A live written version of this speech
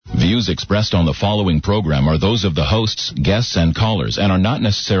views expressed on the following program are those of the hosts, guests, and callers, and are not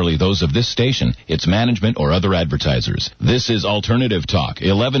necessarily those of this station, its management, or other advertisers. This is Alternative Talk,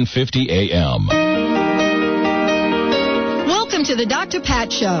 1150 a.m. Welcome to the Dr.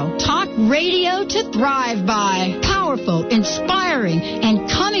 Pat Show. Talk radio to thrive by. Powerful, inspiring, and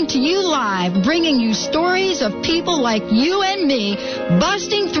coming to you live, bringing you stories of people like you and me,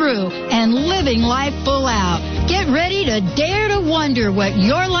 busting through and living life full out. Get ready to dare to wonder what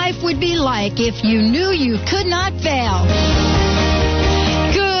your life would be like if you knew you could not fail.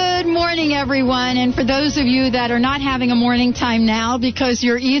 Good morning, everyone. And for those of you that are not having a morning time now because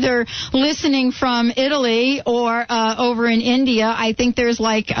you're either listening from Italy or over in India, I think there's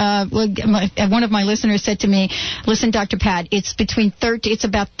like one of my listeners said to me, listen, Dr. Pat, it's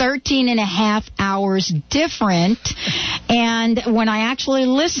about 13 and a half hours different. And when I actually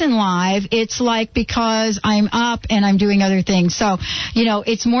listen live, it's like because I'm up and I'm doing other things. So, you know,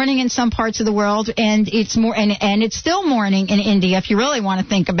 it's morning in some parts of the world, and it's and it's still morning in India if you really want to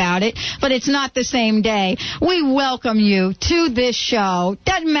think about it. But it's not the same day. We welcome you to this show.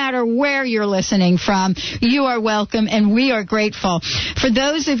 Doesn't matter where you're listening from. You are welcome, and we are grateful. For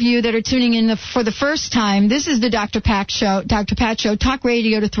those of you that are tuning in for the first time, this is the Dr. Pat Show, talk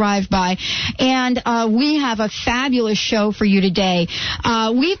radio to thrive by. And we have a fabulous show for you today.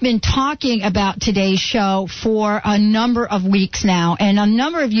 We've been talking about today's show for a number of weeks now, and a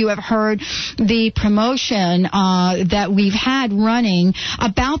number of you have heard the promotion that we've had running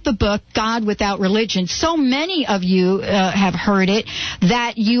about the book God Without Religion. So many of you have heard it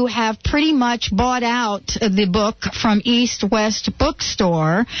that you have pretty much bought out the book from East West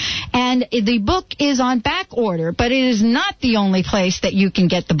Bookstore, and the book is on back order, but it is not the only place that you can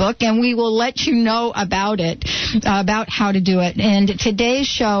get the book, and we will let you know about it, about how to do it. And today's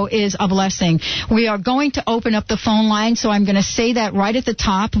show is a blessing. We are going to open up the phone line, so I'm going to say that right at the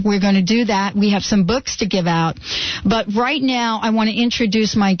top. We're going to do that. We have some books to give out. But right now, I want to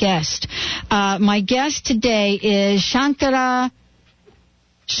introduce my guest. My guest today is Shankara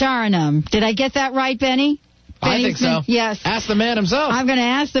Sharanam. Did I get that right, Benny? I think so. Yes. Ask the man himself. I'm going to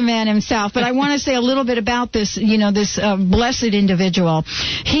ask the man himself, but I want to say a little bit about this, this blessed individual.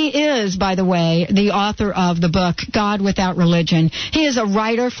 He is, by the way, the author of the book, God Without Religion. He is a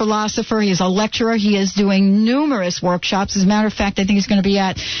writer, philosopher. He is a lecturer. He is doing numerous workshops. As a matter of fact, I think he's going to be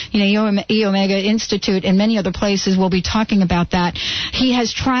at, E Omega Institute and many other places. We'll be talking about that. He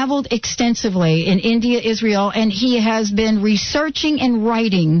has traveled extensively in India, Israel, and he has been researching and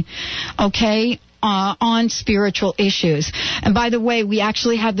writing, on spiritual issues. And by the way, we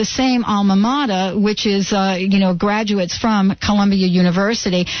actually have the same alma mater, which is, graduates from Columbia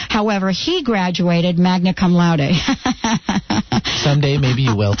University. However, he graduated magna cum laude. Someday maybe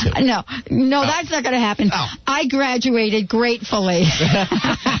you will, too. No, that's not going to happen. Oh. I graduated gratefully.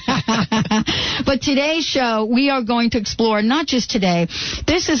 But today's show, we are going to explore, not just today,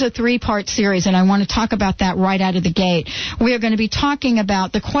 this is a 3-part series, and I want to talk about that right out of the gate. We are going to be talking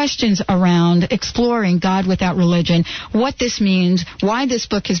about the questions around exploring God Without Religion, what this means, why this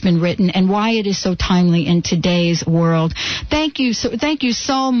book has been written, and why it is so timely in today's world. Thank you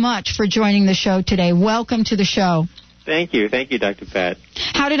so much for joining the show today. Welcome to the show. Thank you, Dr. Pat.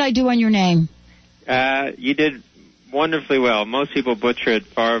 How did I do on your name? You did wonderfully well. Most people butcher it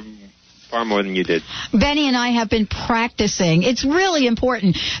far more than you did. Benny and I have been practicing. It's really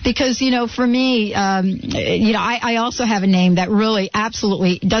important because, for me, I also have a name that really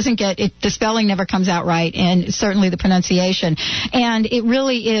absolutely doesn't get it. The spelling never comes out right, and certainly the pronunciation. And it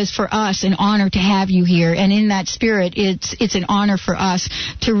really is for us an honor to have you here. And in that spirit, it's an honor for us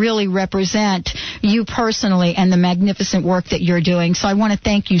to really represent you personally and the magnificent work that you're doing. So I want to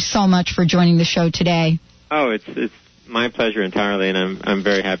thank you so much for joining the show today. Oh, it's my pleasure entirely, and I'm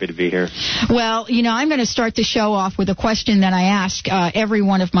very happy to be here. Well, I'm going to start the show off with a question that I ask every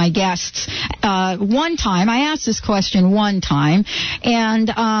one of my guests. One time, I asked this question one time, and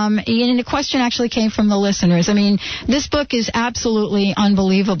the question actually came from the listeners. I mean, this book is absolutely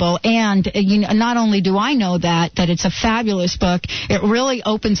unbelievable, and not only do I know that it's a fabulous book, it really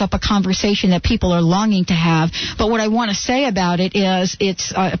opens up a conversation that people are longing to have. But what I want to say about it is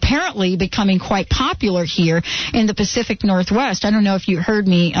it's apparently becoming quite popular here in the Pacific Northwest. I don't know if you heard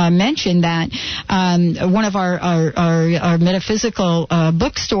me mention that. one of our metaphysical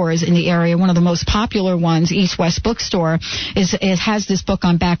bookstores in the area, one of the most popular ones, East West Bookstore, it has this book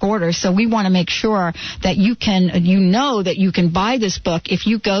on back order. So we want to make sure that you can buy this book if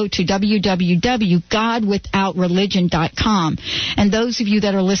you go to www.godwithoutreligion.com. And those of you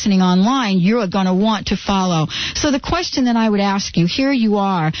that are listening online, you're going to want to follow. So the question that I would ask you, here you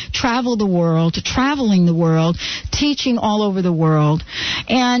are, traveling the world, teaching all over the world,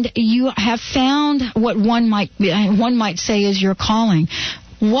 and you have found what one might say is your calling.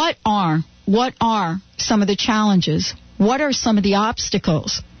 What are some of the challenges? What are some of the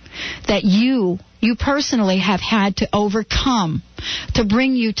obstacles that you personally have had to overcome to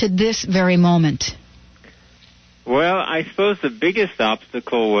bring you to this very moment? Well, I suppose the biggest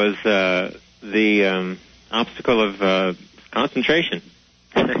obstacle was the obstacle of concentration,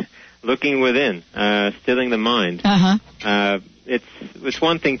 looking within, stilling the mind. It's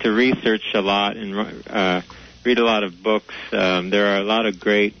one thing to research a lot and read a lot of books. There are a lot of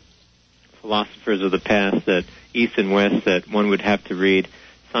great philosophers of the past, that East and West, that one would have to read,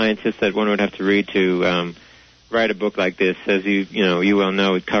 scientists that one would have to read to write a book like this. As you well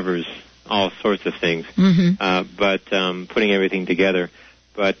know, it covers all sorts of things. But putting everything together.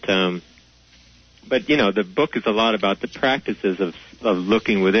 But the book is a lot about the practices of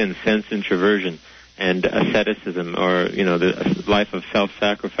looking within, sense introversion, and asceticism, or the life of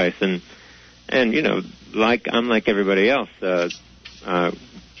self-sacrifice, and I'm like everybody else,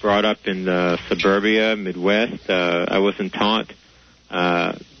 brought up in suburbia, Midwest. I wasn't taught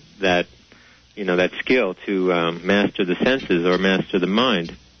that skill to master the senses or master the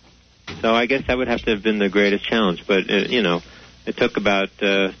mind. So I guess that would have to have been the greatest challenge. But it took about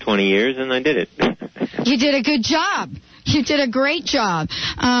 20 years, and I did it. You did a good job. You did a great job.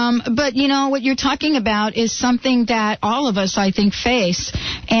 But, what you're talking about is something that all of us, I think, face.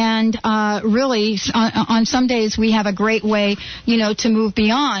 And really, on some days, we have a great way, to move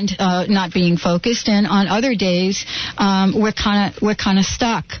beyond not being focused. And on other days, we're kind of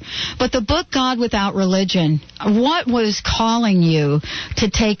stuck. But the book, God Without Religion, what was calling you to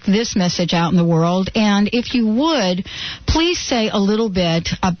take this message out in the world? And if you would, please say a little bit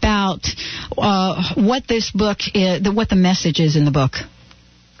about what this book is, what the message is in the book.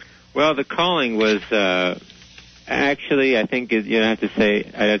 Well, the calling was actually, I think, I'd have to say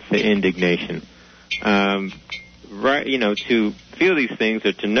indignation. Right, to feel these things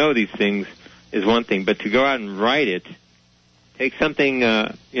or to know these things is one thing, but to go out and write it, take something,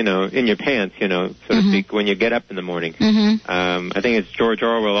 in your pants, so to speak, when you get up in the morning. I think it's George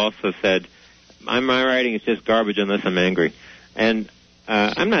Orwell also said, my writing is just garbage unless I'm angry. And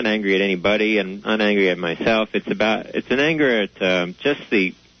I'm not angry at anybody, and I'm not angry at myself. It's an anger at just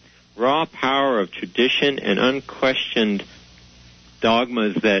the raw power of tradition and unquestioned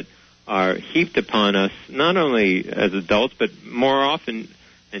dogmas that are heaped upon us, not only as adults, but more often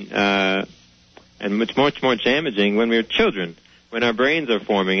and much more damaging when we're children, when our brains are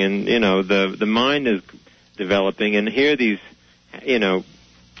forming and the mind is developing, and here these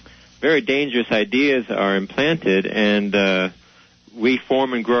very dangerous ideas are implanted, and we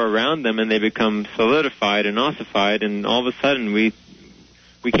form and grow around them, and they become solidified and ossified, and all of a sudden we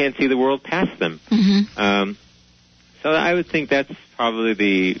can't see the world past them. So I would think that's probably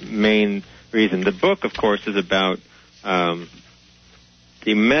the main reason. The book, of course, is about the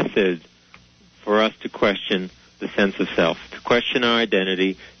method for us to question the sense of self, to question our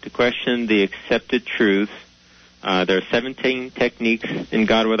identity, to question the accepted truths. There are 17 techniques in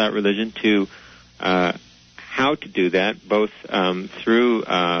God Without Religion to how to do that, both through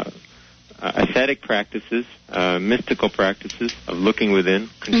ascetic practices, mystical practices of looking within,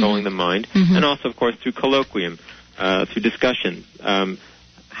 controlling the mind, and also, of course, through colloquium, through discussion,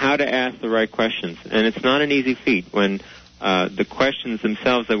 how to ask the right questions. And it's not an easy feat when the questions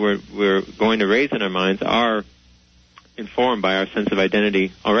themselves that we're going to raise in our minds are informed by our sense of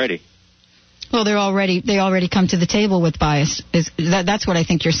identity already. Well, they already come to the table with bias. That's what I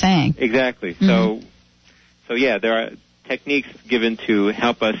think you're saying. Exactly. So yeah, there are techniques given to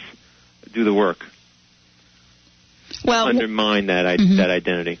help us do the work. Well, undermine that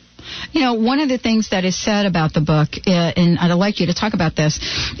identity. One of the things that is said about the book, and I'd like you to talk about this,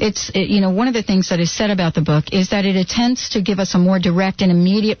 one of the things that is said about the book is that it attempts to give us a more direct and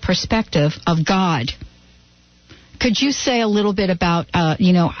immediate perspective of God. Could you say a little bit about,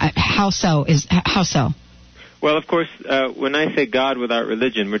 how so? Well, of course, when I say God without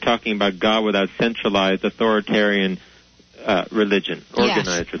religion, we're talking about God without centralized, authoritarian religion,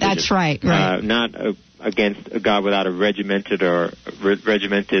 organized religion. That's right. Not against a God without a regimented or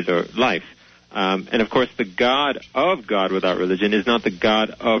life. And of course, the God of God without religion is not the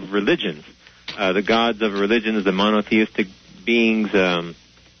God of religions. the gods of religions, the monotheistic beings on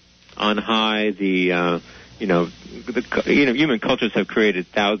high, human cultures have created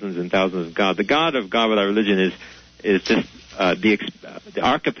thousands and thousands of gods. The God of God with our religion is just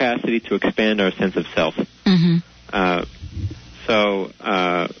our capacity to expand our sense of self. Mm-hmm. So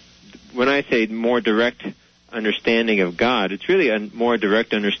when I say more direct understanding of God, it's really a more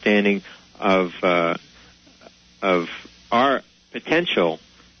direct understanding of our potential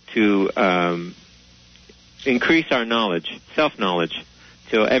to increase our knowledge, self-knowledge,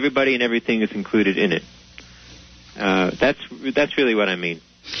 till everybody and everything is included in it. That's really what I mean.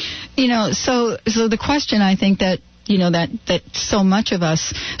 So the question I think that that so much of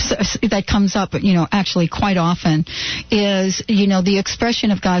us that comes up, actually quite often is, the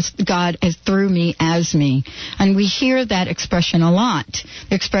expression of God as through me, as me. And we hear that expression a lot.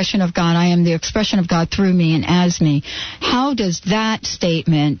 The expression of God, I am the expression of God through me and as me. How does that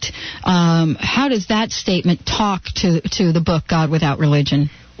statement talk to the book God Without Religion?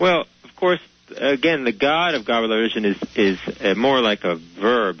 Well, of course, again, the God of God Without Religion is more like a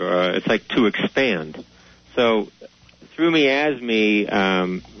verb. It's like to expand. So, through me, as me,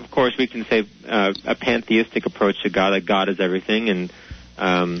 of course, we can say a pantheistic approach to God, that God is everything, and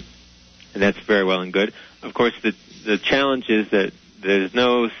that's very well and good. Of course, the challenge is that there's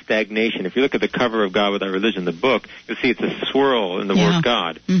no stagnation. If you look at the cover of God Without Religion, the book, you'll see it's a swirl in the word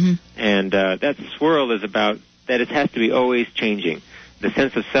God. Mm-hmm. And that swirl is about that it has to be always changing. The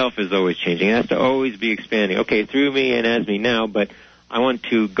sense of self is always changing. It has to always be expanding. Okay, through me and as me now, but I want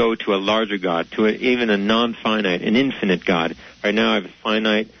to go to a larger God, to even a non-finite, an infinite God. Right now I have a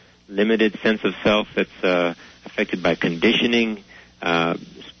finite, limited sense of self that's affected by conditioning,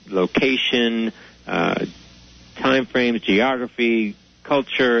 location, time frames, geography,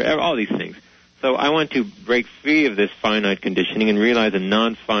 culture, all these things. So I want to break free of this finite conditioning and realize a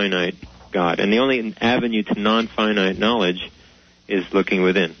non-finite God. And the only avenue to non-finite knowledge is looking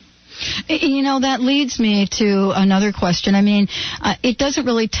within. That leads me to another question. I mean, it doesn't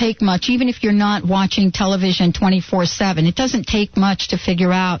really take much, even if you're not watching television 24/7. It doesn't take much to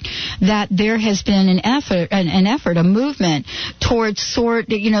figure out that there has been an effort, a movement towards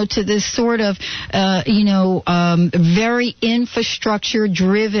to this sort of, very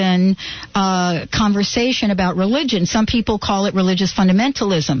infrastructure-driven conversation about religion. Some people call it religious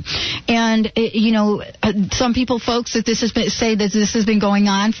fundamentalism, and some folks that say that this has been going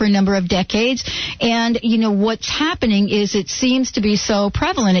on for a number of decades, and what's happening is it seems to be so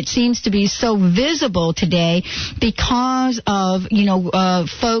prevalent, it seems to be so visible today because of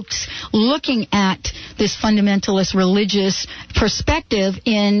folks looking at this fundamentalist religious perspective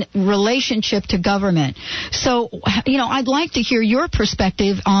in relationship to government. So I'd like to hear your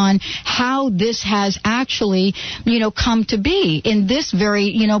perspective on how this has actually come to be in this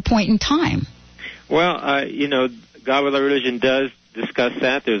very point in time. Well, God Without Religion does discuss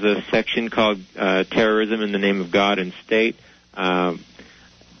that. There's a section called Terrorism in the Name of God and State. The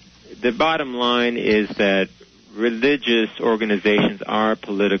bottom line is that religious organizations are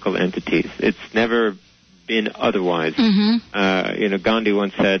political entities. It's never been otherwise. Mm-hmm. Gandhi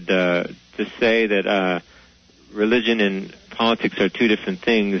once said to say that religion and politics are two different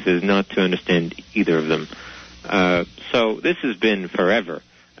things is not to understand either of them. So this has been forever.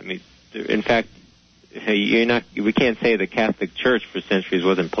 I mean, in fact, we can't say the Catholic Church for centuries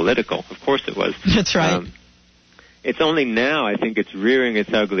wasn't political. Of course it was. That's right. It's only now, I think, it's rearing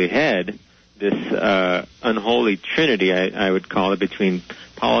its ugly head, this unholy trinity, I would call it, between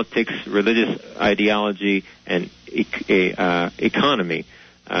politics, religious ideology, and economy,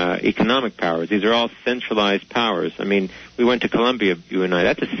 economic powers. These are all centralized powers. I mean, we went to Columbia, you and I.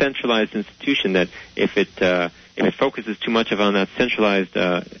 That's a centralized institution that if it focuses too much on that centralized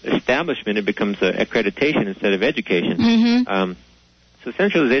establishment, it becomes accreditation instead of education. Mm-hmm. So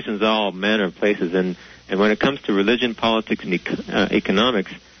centralization is all manner of places, and when it comes to religion, politics, and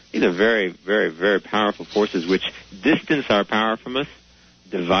economics, these are very, very, very powerful forces which distance our power from us,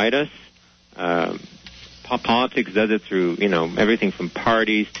 divide us. Politics does it through, everything from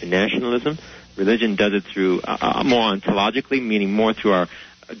parties to nationalism. Religion does it through more ontologically, meaning more through our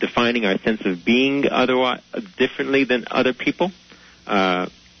defining our sense of being otherwise differently than other people.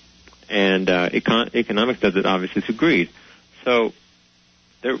 And economics does it obviously through greed. So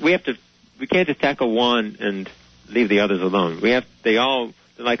we can't just tackle one and leave the others alone. They're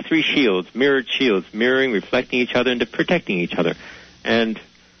like three shields, mirrored shields, mirroring, reflecting each other, and protecting each other. And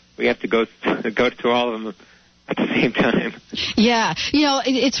we have to go to all of them at the same time. Yeah,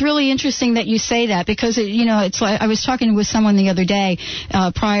 it's really interesting that you say that, because it's like I was talking with someone the other day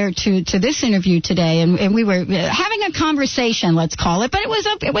prior to this interview today, and we were having a conversation, let's call it, but it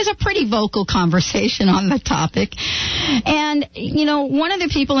was a pretty vocal conversation on the topic. And one of the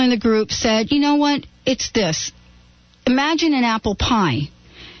people in the group said, you know what, it's this. Imagine an apple pie,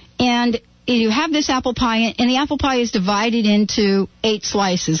 and you have this apple pie, and the apple pie is divided into 8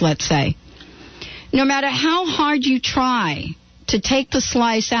 slices, let's say. No matter how hard you try to take the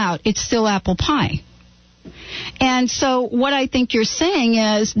slice out, it's still apple pie. And so what I think you're saying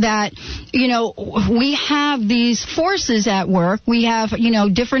is that, we have these forces at work. We have,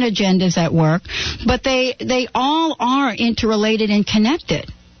 different agendas at work, but they all are interrelated and connected.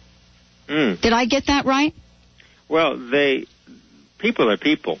 Did I get that right? Well, people are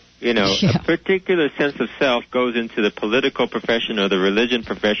people. Yeah. A particular sense of self goes into the political profession or the religion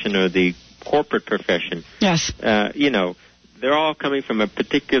profession or the corporate profession. Yes. They're all coming from a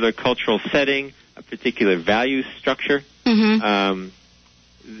particular cultural setting, a particular value structure. Mm-hmm.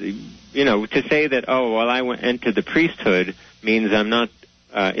 To say that, I entered the priesthood means I'm not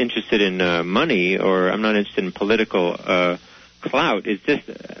interested in money, or I'm not interested in political clout is just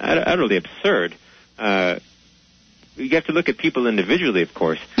utterly absurd. You have to look at people individually, of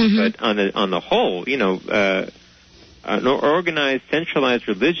course, but on the whole, an organized, centralized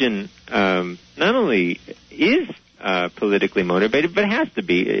religion not only is politically motivated, but has to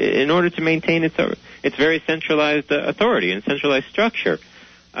be in order to maintain its very centralized authority and centralized structure.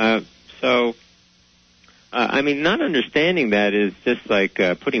 Not understanding that is just like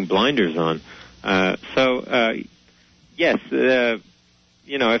putting blinders on. Yes.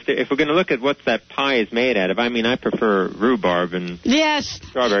 If we're going to look at what that pie is made out of, I prefer rhubarb and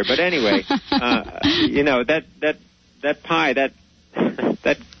strawberry. But anyway, that pie, that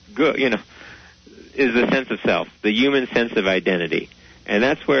good, is the sense of self, the human sense of identity, and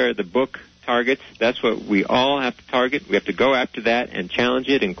that's where the book targets. That's what we all have to target. We have to go after that and challenge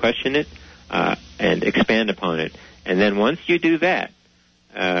it and question it and expand upon it. And then once you do that,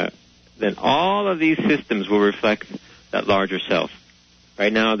 then all of these systems will reflect that larger self.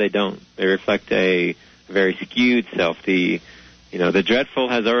 Right now, they don't. They reflect a very skewed self. The dreadful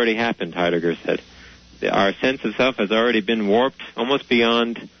has already happened, Heidegger said. Our sense of self has already been warped almost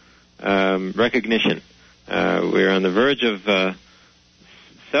beyond recognition. We're on the verge of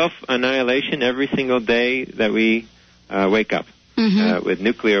self-annihilation every single day that we wake up, with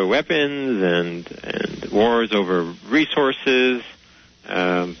nuclear weapons and wars over resources.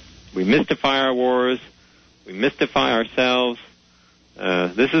 We mystify our wars. We mystify ourselves.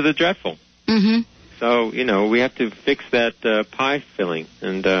 This is a dreadful. So, we have to fix that pie filling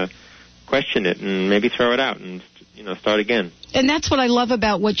and question it and maybe throw it out and, start again. And that's what I love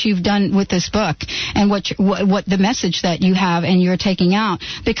about what you've done with this book and what the message that you have and you're taking out,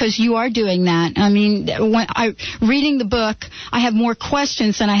 because you are doing that. Reading the book, I have more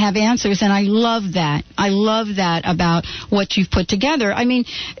questions than I have answers, and I love that. I love that about what you've put together.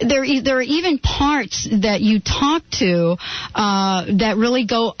 There are even parts that you talk to that really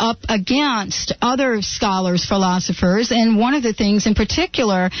go up against other scholars, philosophers, and one of the things in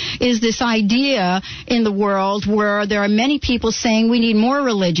particular is this idea in the world where there are many people saying we need more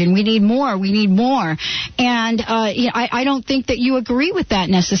religion, we need more. And I don't think that you agree with that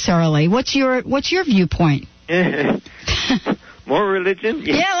necessarily. What's your viewpoint? More religion?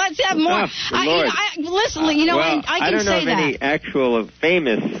 Yeah, let's have more. Listen, I can say that. I don't know of any actual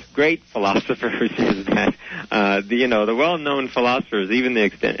famous great philosophers is that, the well-known philosophers, even the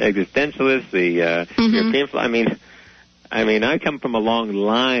existentialists, the European, I come from a long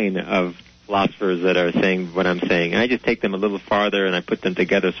line of philosophers that are saying what I'm saying. I just take them a little farther and I put them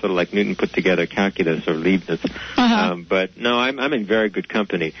together, sort of like Newton put together calculus or Leibniz. But no, I'm in very good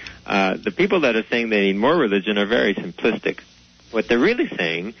company. The people that are saying they need more religion are very simplistic. What they're really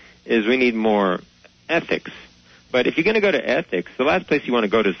saying is we need more ethics. But if you're going to go to ethics, the last place you want to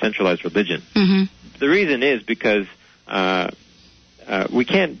go to is centralized religion. The reason is because we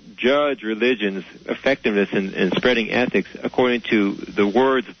can't judge religion's effectiveness in spreading ethics according to the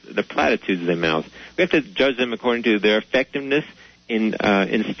words, the platitudes they mouth. We have to judge them according to their effectiveness in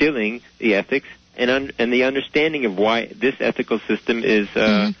instilling the ethics and the understanding of why this ethical system is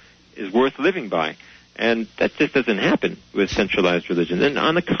worth living by. And that just doesn't happen with centralized religions. And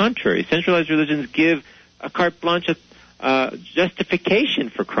on the contrary, centralized religions give a carte blanche justification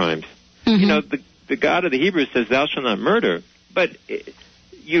for crimes. The God of the Hebrews says, "Thou shalt not murder," but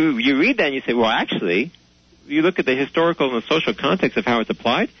you read that and you say, well, actually, you look at the historical and the social context of how it's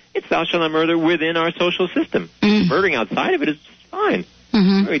applied, it's "thou shalt not murder" within our social system. Murdering outside of it is just fine.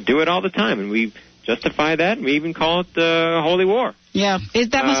 We do it all the time, and we justify that. We even call it the holy war. Yeah,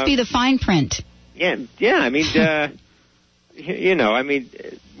 that must be the fine print. Yeah. I mean,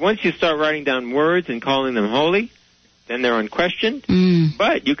 once you start writing down words and calling them holy, then they're unquestioned.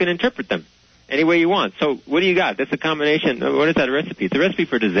 But you can interpret them any way you want. So what do you got? That's a combination. What is that recipe? It's a recipe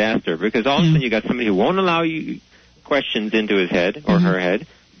for disaster, because all of a sudden you got somebody who won't allow you questions into his head or her head,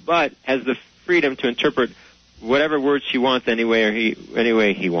 but has the freedom to interpret whatever words she wants any way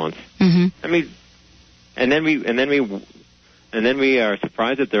he wants. I mean, and then we are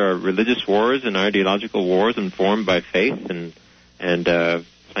surprised that there are religious wars and ideological wars informed by faith and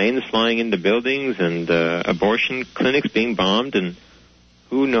planes flying into buildings and abortion clinics being bombed and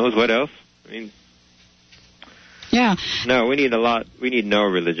who knows what else. I mean, yeah. No, we need a lot. We need no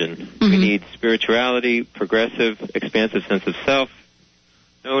religion. We need spirituality, progressive, expansive sense of self,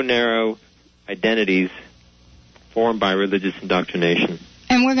 no narrow identities formed by religious indoctrination.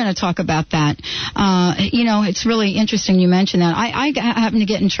 And we're going to talk about that. It's really interesting you mentioned that. I happened to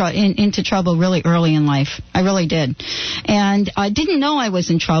get into trouble really early in life. I really did. And I didn't know I was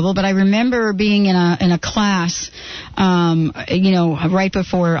in trouble, but I remember being in a class, right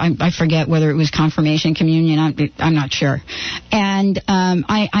before, I forget whether it was confirmation, communion, I'm not sure. And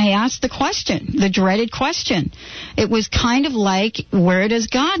I asked the question, the dreaded question. It was kind of like, where does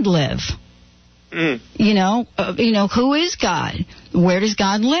God live? Who is God? Where does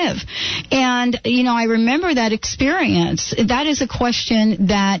God live? And, I remember that experience. That is a question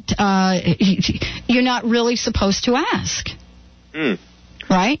that you're not really supposed to ask.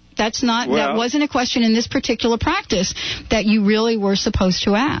 Right? That wasn't a question in this particular practice that you really were supposed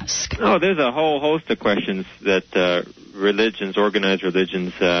to ask. Oh, there's a whole host of questions that organized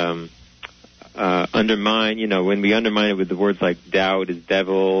religions, undermine. When we undermine it with the words like doubt is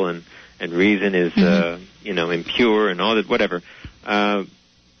devil and reason is, impure and all that, whatever. The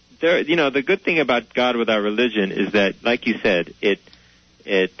good thing about God without religion is that, like you said, it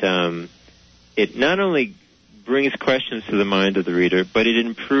not only brings questions to the mind of the reader, but it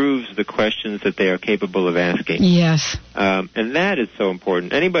improves the questions that they are capable of asking. Yes. And that is so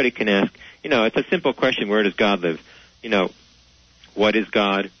important. Anybody can ask, it's a simple question, where does God live? What is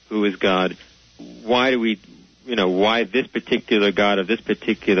God? Who is God? Why this particular god of this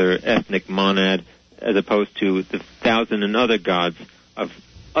particular ethnic monad as opposed to the 1,000 and other gods of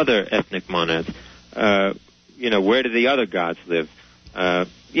other ethnic monads? Where do the other gods live? There's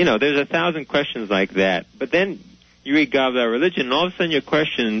 1,000 questions like that. But then you read God without religion, and all of a sudden your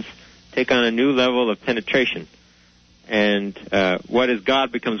questions take on a new level of penetration. And what is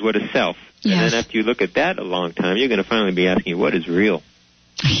God becomes what is self. Yes. And then after you look at that a long time, you're going to finally be asking, what is real?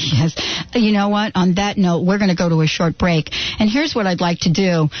 Yes. You know what? On that note, we're going to go to a short break. And here's what I'd like to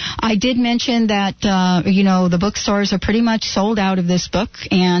do. I did mention that, the bookstores are pretty much sold out of this book,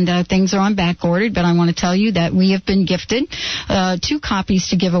 and things are on back ordered. But I want to tell you that we have been gifted 2 copies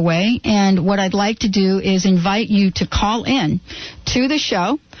to give away. And what I'd like to do is invite you to call in to the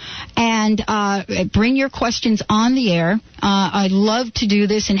show and bring your questions on the air. I'd love to do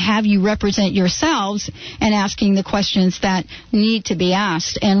this and have you represent yourselves and asking the questions that need to be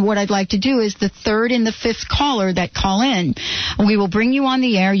asked. And what I'd like to do is the 3rd and the 5th caller that call in, we will bring you on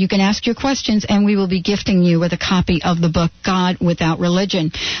the air. You can ask your questions, and we will be gifting you with a copy of the book, God Without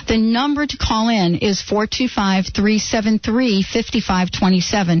Religion. The number to call in is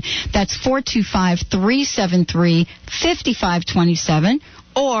 425-373-5527. That's 425-373-5527.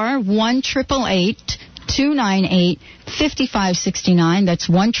 Or 1-888-298-5569. That's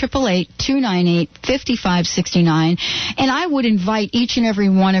 1-888-298-5569. And I would invite each and every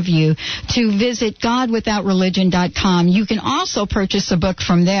one of you to visit GodWithoutReligion.com. You can also purchase a book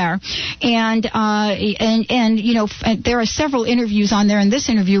from there. And there are several interviews on there, and this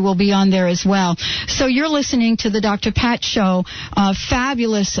interview will be on there as well. So you're listening to the Dr. Pat Show,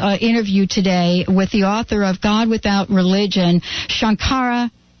 fabulous interview today with the author of God Without Religion,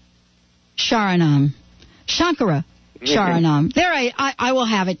 Shankara Sharanam. There, I will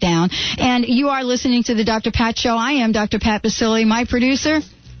have it down. And you are listening to the Dr. Pat Show. I am Dr. Pat Basili, my producer.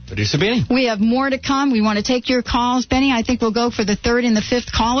 Producer Benny. We have more to come. We want to take your calls. Benny, I think we'll go for the 3rd and the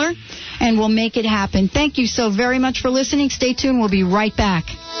 5th caller, and we'll make it happen. Thank you so very much for listening. Stay tuned. We'll be right back.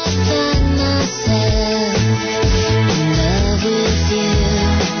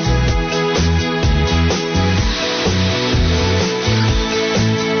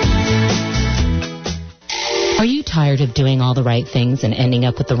 Are you tired of doing all the right things and ending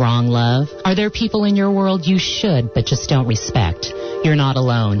up with the wrong love? Are there people in your world you should but just don't respect? You're not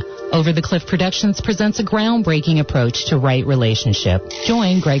alone. Over the Cliff Productions presents a groundbreaking approach to right relationship.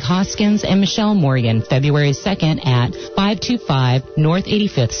 Join Greg Hoskins and Michelle Morgan February 2nd at 525 North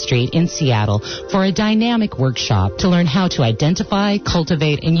 85th Street in Seattle for a dynamic workshop to learn how to identify,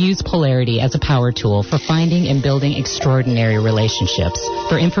 cultivate, and use polarity as a power tool for finding and building extraordinary relationships.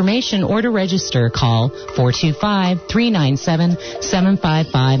 For information or to register, call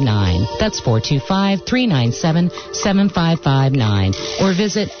 425-397-7559. That's 425-397-7559. Or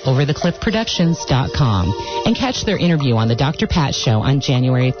visit overthecliffproductions.com and catch their interview on the Dr. Pat Show on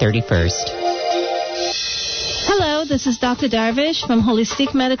January 31st. Hello, this is Dr. Darvish from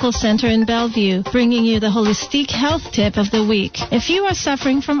Holistic Medical Center in Bellevue, bringing you the Holistic Health Tip of the Week. If you are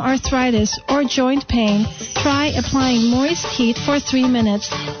suffering from arthritis or joint pain, try applying moist heat for 3 minutes,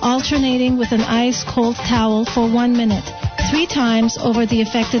 alternating with an ice-cold towel for 1 minute, 3 times over the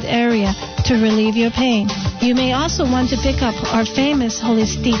affected area to relieve your pain. You may also want to pick up our famous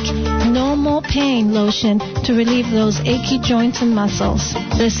Holistic No More Pain lotion to relieve those achy joints and muscles.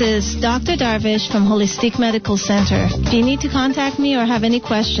 This is Dr. Darvish from Holistic Medical Center. If you need to contact me or have any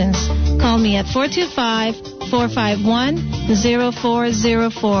questions, call me at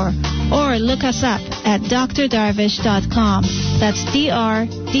 425-451-0404 or look us up at drdarvish.com. That's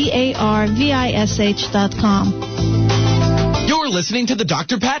drdarvish.com. You're listening to the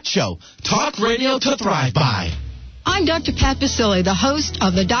Dr. Pat Show. Talk radio to thrive by. I'm Dr. Pat Basile, the host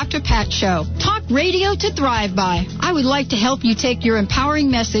of the Dr. Pat Show. Talk radio to thrive by. I would like to help you take your empowering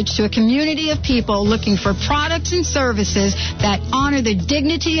message to a community of people looking for products and services that honor the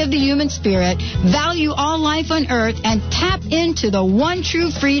dignity of the human spirit, value all life on earth, and tap into the one true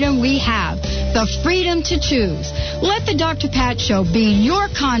freedom we have, the freedom to choose. Let the Dr. Pat Show be your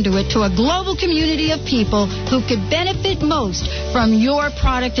conduit to a global community of people who could benefit most from your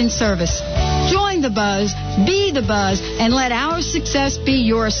product and service. Join the buzz, be the buzz, and let our success be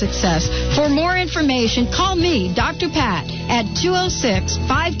your success. For more information, call me, Dr. Pat, at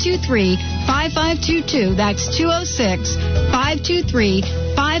 206-523-5522. That's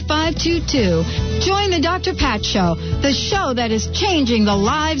 206-523-5522. Join the Dr. Pat Show, the show that is changing the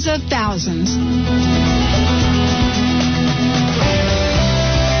lives of thousands.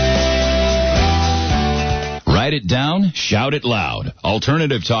 Write it down, shout it loud.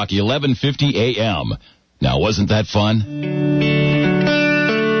 Alternative Talk, 1150 a.m. Now, wasn't that fun?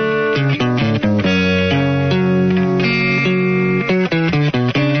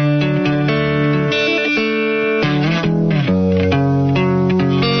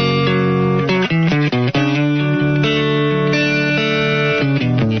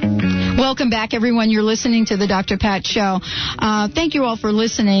 Welcome back, everyone. You're listening to the Dr. Pat Show. Thank you all for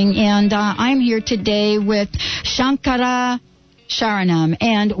listening. And I'm here today with Shankara Sharanam,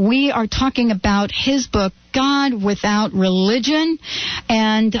 and we are talking about his book, God Without Religion,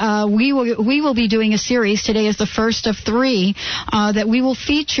 and we will be doing a series. Today is the first of 3 that we will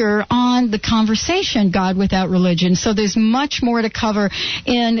feature on the conversation God Without Religion. So there's much more to cover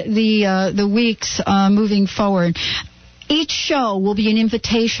in the weeks moving forward. Each show will be an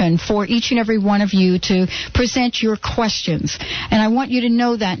invitation for each and every one of you to present your questions. And I want you to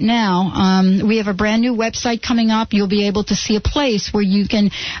know that now. We have a brand new website coming up. You'll be able to see a place where you can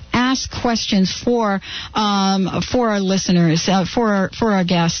ask questions for our listeners, for our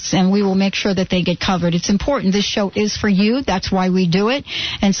guests, and we will make sure that they get covered. It's important. This show is for you. That's why we do it.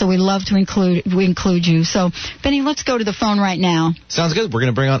 And so we love to include you. So, Benny, let's go to the phone right now. Sounds good. We're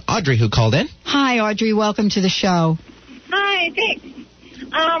going to bring on Audrey, who called in. Hi, Audrey. Welcome to the show. Hi, thanks.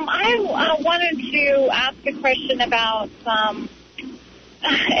 I wanted to ask a question about, in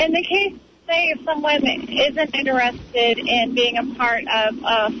the case, say, if someone isn't interested in being a part of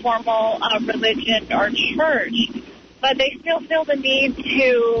a formal religion or church, but they still feel the need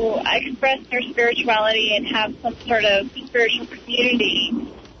to express their spirituality and have some sort of spiritual community,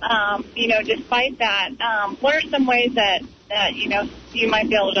 despite that, what are some ways that you might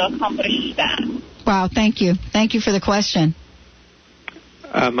be able to accomplish that? Wow, thank you. Thank you for the question.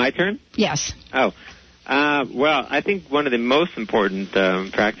 My turn? Yes. Oh. Well, I think one of the most important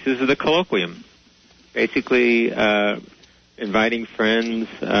practices is the colloquium. Basically, inviting friends,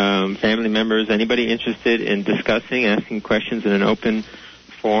 family members, anybody interested in discussing, asking questions in an open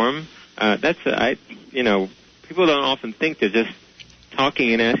forum. People don't often think that just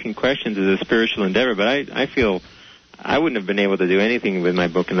talking and asking questions is a spiritual endeavor, but I feel I wouldn't have been able to do anything with my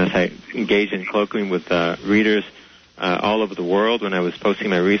book unless I engaged in colloquium with readers all over the world when I was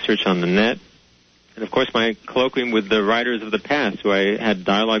posting my research on the net. And, of course, my colloquium with the writers of the past who I had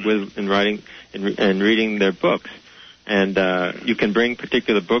dialogue with in writing and reading their books. And you can bring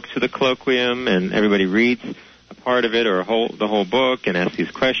particular books to the colloquium, and everybody reads a part of it or the whole book and ask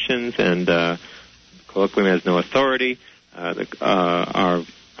these questions. And the colloquium has no authority. Our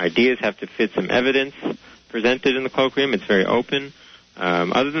ideas have to fit some evidence presented in the colloquium. It's very open.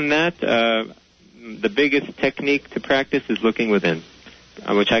 Other than that, the biggest technique to practice is looking within,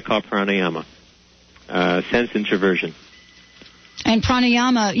 which I call pranayama, sense introversion. And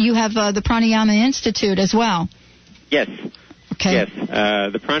pranayama, you have the Pranayama Institute as well. Yes. Okay. Yes.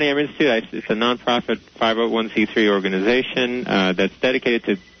 The Pranayama Institute, it's a nonprofit 501c3 organization that's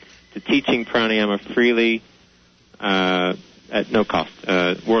dedicated to teaching pranayama freely at no cost,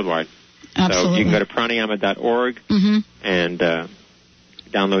 worldwide. Absolutely. So you can go to pranayama.org and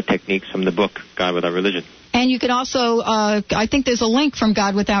download techniques from the book, God Without Religion. And you can also, I think there's a link from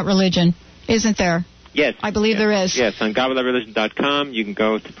God Without Religion, isn't there? Yes. I believe there is. Yes, on GodWithoutReligion.com, you can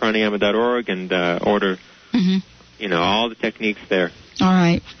go to pranayama.org and order, all the techniques there. All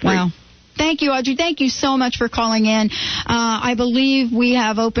right. Free. Wow. Thank you, Audrey. Thank you so much for calling in. I believe we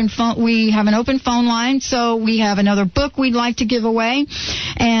have an open phone line, so we have another book we'd like to give away.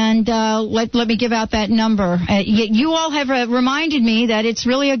 And let me give out that number. You all have reminded me that it's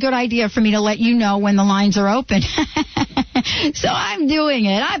really a good idea for me to let you know when the lines are open. So I'm doing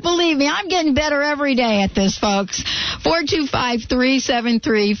it. Believe me, I'm getting better every day at this, folks.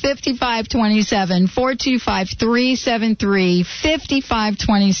 425-373-5527.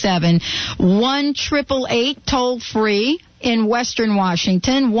 425-373-5527. 1-888 toll free in Western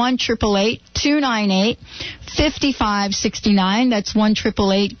Washington. 1-888-298-5569. That's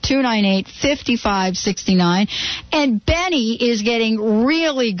 1-888-298-5569. And Benny is getting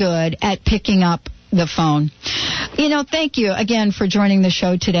really good at picking up the phone. Thank you again for joining the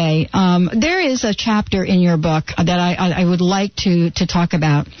show today. There is a chapter in your book that I would like to talk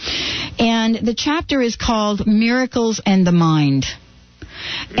about. And the chapter is called Miracles and the Mind.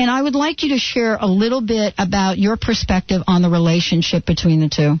 And I would like you to share a little bit about your perspective on the relationship between the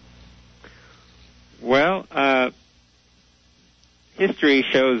two. Well, history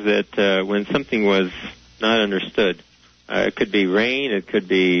shows that when something was not understood, it could be rain, it could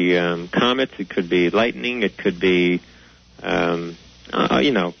be comets, it could be lightning, it could be, all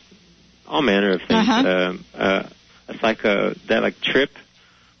manner of things. A psychedelic trip.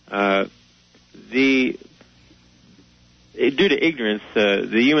 Due to ignorance,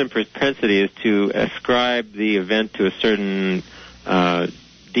 the human propensity is to ascribe the event to a certain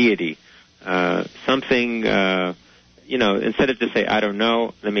deity. Something, instead of just say, I don't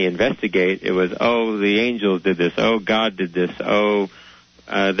know, let me investigate, it was, the angels did this, God did this,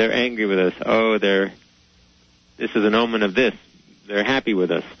 they're angry with us, this is an omen of this, they're happy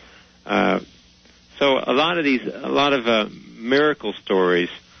with us. So a lot of miracle stories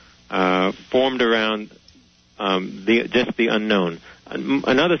formed around just the unknown.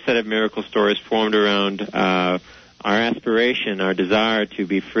 Another set of miracle stories formed around our aspiration, our desire to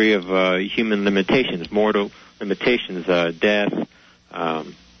be free of human limitations, mortal limitations, death, our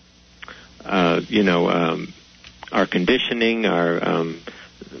conditioning, our,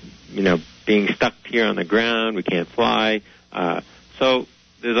 being stuck here on the ground, we can't fly. So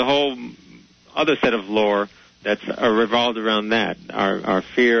there's a whole other set of lore that's revolved around that, our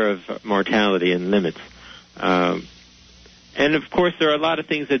fear of mortality and limits. And of course, there are a lot of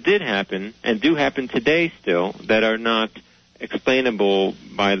things that did happen and do happen today still that are not explainable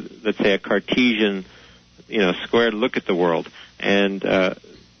by, let's say, a Cartesian, squared look at the world. And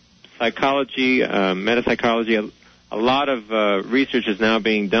psychology, metapsychology, a lot of research is now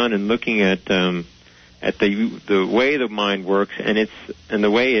being done in looking at the way the mind works and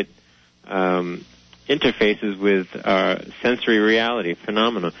the way it interfaces with sensory reality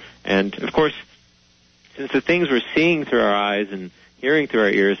phenomena. And of course, since the things we're seeing through our eyes and hearing through our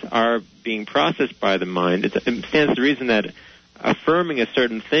ears are being processed by the mind, it stands to reason that affirming a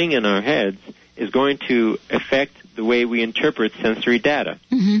certain thing in our heads is going to affect the way we interpret sensory data.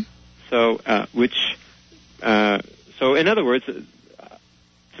 Mm-hmm. So in other words,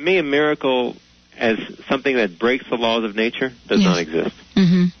 to me, a miracle as something that breaks the laws of nature does not exist.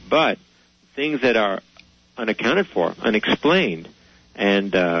 Mm-hmm. But things that are unaccounted for, unexplained,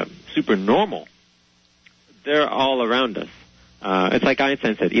 and supernormal, they're all around us. It's like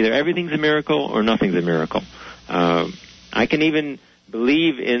Einstein said, either everything's a miracle or nothing's a miracle. I can even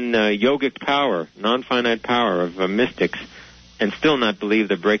believe in yogic power, non-finite power of mystics, and still not believe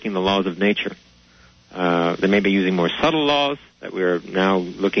they're breaking the laws of nature. They may be using more subtle laws that we're now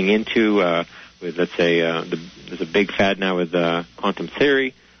looking into with, let's say, there's a big fad now with quantum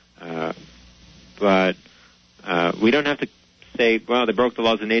theory. But we don't have to say, well, they broke the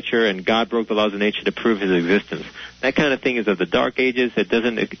laws of nature and God broke the laws of nature to prove his existence. That kind of thing is of the Dark Ages. It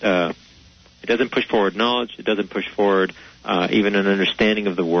doesn't It doesn't push forward knowledge. It doesn't push forward even an understanding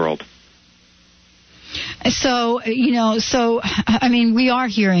of the world. So, I mean, we are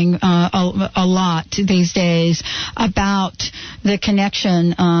hearing a lot these days about the connection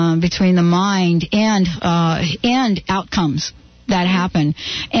between the mind and outcomes that happen.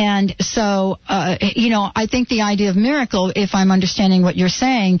 And so, I think the idea of miracle, if I'm understanding what you're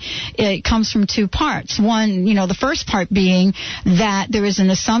saying, it comes from two parts. One, the first part being that there is an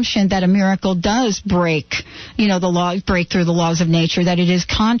assumption that a miracle does break through the laws of nature, that it is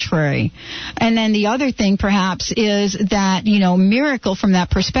contrary. And then the other thing perhaps is that, miracle from that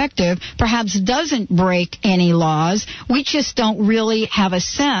perspective perhaps doesn't break any laws. We just don't really have a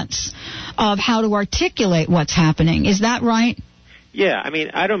sense of how to articulate what's happening. Is that right? Yeah, I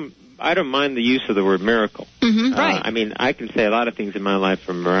mean, I don't mind the use of the word miracle. Mm-hmm, right. I mean, I can say a lot of things in my life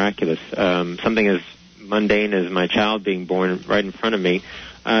are miraculous. Something as mundane as my child being born right in front of me,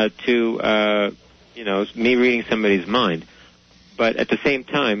 to me reading somebody's mind. But at the same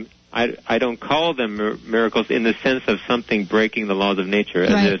time, I don't call them miracles in the sense of something breaking the laws of nature,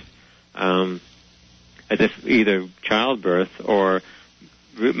 right. as if either childbirth or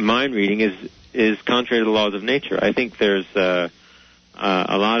mind reading is contrary to the laws of nature. I think there's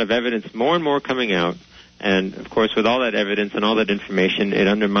a lot of evidence, more and more coming out, and of course with all that evidence and all that information, it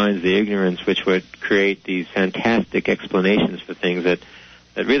undermines the ignorance which would create these fantastic explanations for things that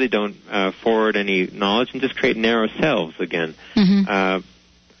really don't forward any knowledge and just create narrow selves again. Mm-hmm.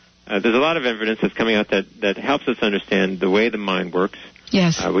 There's a lot of evidence that's coming out that helps us understand the way the mind works.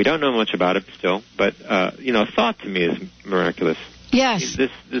 Yes. We don't know much about it still, but thought to me is miraculous. Yes.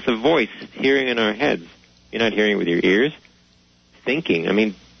 There's a voice hearing in our heads. You're not hearing it with your ears. Thinking. I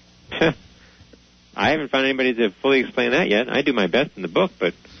mean, I haven't found anybody to fully explain that yet. I do my best in the book,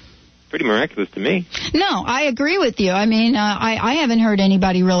 but pretty miraculous to me. No, I agree with you. I mean, I haven't heard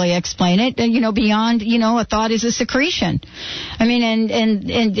anybody really explain it. Beyond, a thought is a secretion. I mean,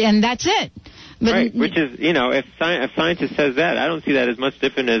 and that's it. But right, which is, if scientist says that, I don't see that as much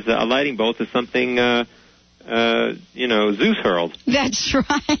different as a lighting bolt is something, Zeus hurled. That's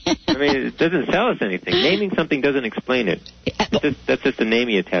right. I mean, it doesn't tell us anything. Naming something doesn't explain it. That's just a name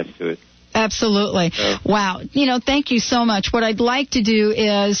you attach to it. Absolutely. Wow. Thank you so much. What I'd like to do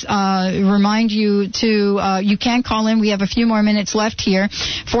is remind you to, you can call in. We have a few more minutes left here.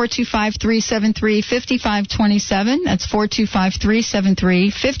 425-373-5527. That's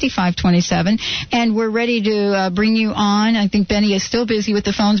 425-373-5527. And we're ready to bring you on. I think Benny is still busy with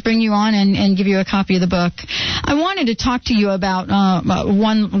the phones. Bring you on and give you a copy of the book. I wanted to talk to you about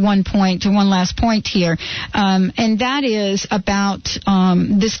one last point here. And that is about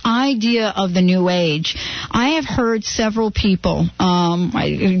this idea of the New Age. I have heard several people,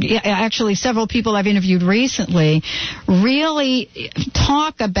 several people I've interviewed recently, really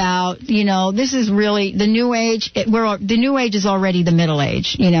talk about, this is really the New Age. The New Age is already the Middle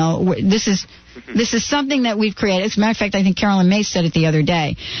Age. This is something that we've created. As a matter of fact, I think Carolyn May said it the other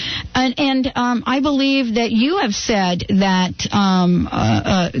day, and I believe that you have said that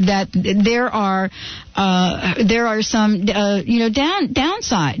that there are some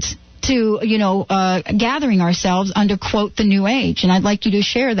downsides to gathering ourselves under, quote, the New Age, and I'd like you to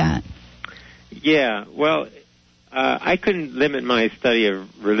share that. Yeah, well, I couldn't limit my study of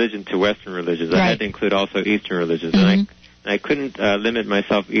religion to Western religions. Right. I had to include also Eastern religions, mm-hmm. and I couldn't limit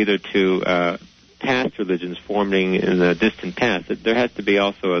myself either to past religions forming in the distant past. There has to be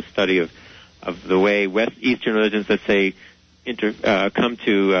also a study of the way Eastern religions, let's say, come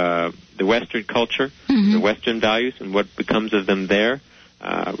to the Western culture, mm-hmm. the Western values, and what becomes of them there.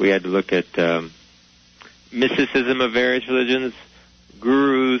 We had to look at mysticism of various religions,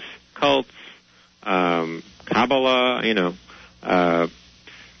 gurus, cults, Kabbalah,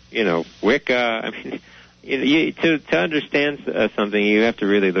 Wicca. I mean, to understand something, you have to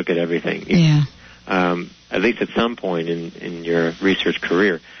really look at everything. Yeah. At least at some point in your research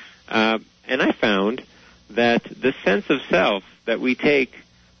career. And I found that the sense of self that we take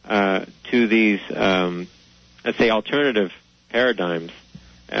to these, let's say, alternative paradigms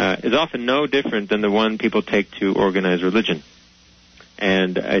is often no different than the one people take to organized religion.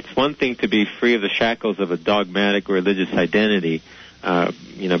 And it's one thing to be free of the shackles of a dogmatic religious identity,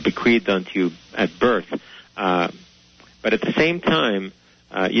 bequeathed unto you at birth. But at the same time,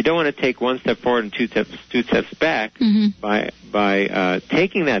 you don't want to take one step forward and two steps back mm-hmm. by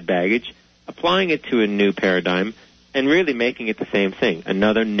taking that baggage, applying it to a new paradigm, and really making it the same thing,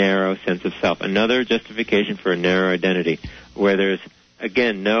 another narrow sense of self, another justification for a narrow identity, where there's,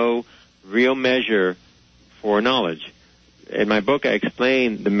 again, no real measure for knowledge. In my book, I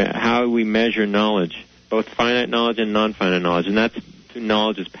explain how we measure knowledge, both finite knowledge and non-finite knowledge, and that's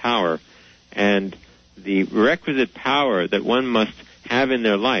knowledge is power. and the requisite power that one must have in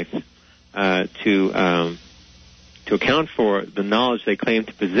their life to account for the knowledge they claim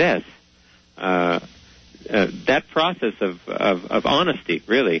to possess. That process of honesty,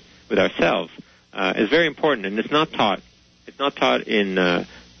 really, with ourselves, is very important, and it's not taught. It's not taught in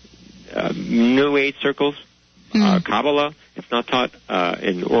New Age circles, Kabbalah. It's not taught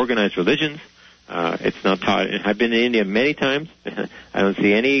in organized religions. It's not taught. I've been in India many times. I don't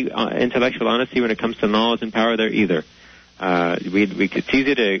see any intellectual honesty when it comes to knowledge and power there either. It's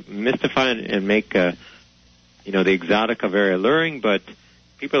easy to mystify and make the exotica very alluring, but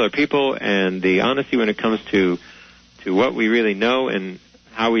people are people, and the honesty when it comes to what we really know and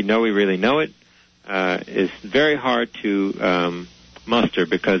how we know we really know it is very hard to muster,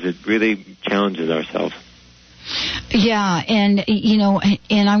 because it really challenges ourselves. Yeah, and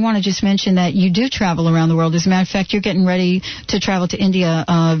I want to just mention that you do travel around the world. As a matter of fact, you're getting ready to travel to India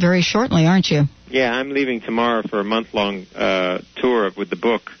very shortly, aren't you? Yeah, I'm leaving tomorrow for a month-long tour with the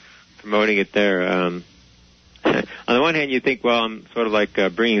book, promoting it there. On the one hand, you think, well, I'm sort of like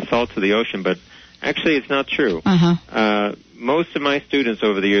bringing salt to the ocean, but actually it's not true. Most of my students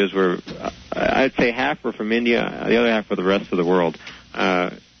over the years were, I'd say half were from India, the other half were the rest of the world.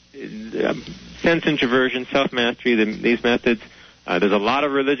 Sense introversion, self-mastery, these methods, there's a lot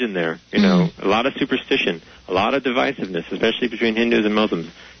of religion there, a lot of superstition, a lot of divisiveness, especially between Hindus and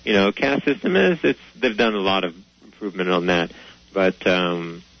Muslims. Caste system they've done a lot of improvement on that. But,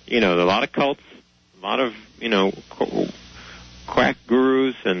 a lot of cults, a lot of, quack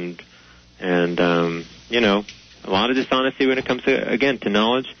gurus and a lot of dishonesty when it comes to, again, to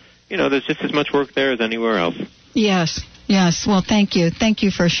knowledge. There's just as much work there as anywhere else. Yes. Well, thank you. Thank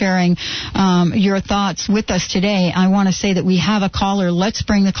you for sharing your thoughts with us today. I want to say that we have a caller. Let's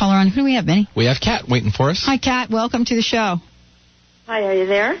bring the caller on. Who do we have, Benny? We have Kat waiting for us. Hi, Kat. Welcome to the show. Hi, are you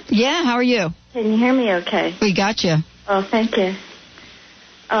there? Yeah, how are you? Can you hear me okay? We got you. Oh, thank you.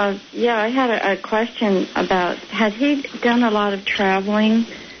 I had a question about, had he done a lot of traveling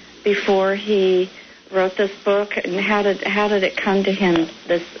before he wrote this book, and how did it come to him,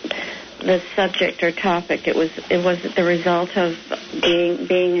 this subject or topic? It was the result of being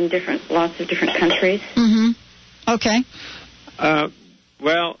in lots of different countries. Okay. The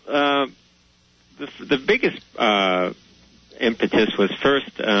biggest impetus was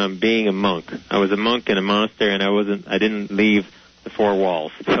first being a monk. I was a monk in a monastery, and I didn't leave the four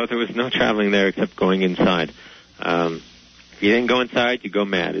walls, so there was no traveling there except going inside. If you didn't go inside, you go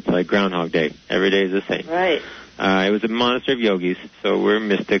mad. It's like Groundhog Day. Every day is the same. Right. It was a monastery of yogis, so we're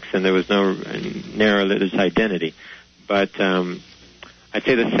mystics, and there was no narrow religious identity. But I'd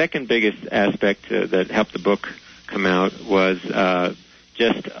say the second biggest aspect that helped the book come out was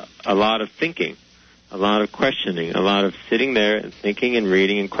just a lot of thinking, a lot of questioning, a lot of sitting there and thinking and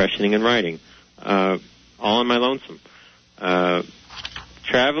reading and questioning and writing, all on my lonesome.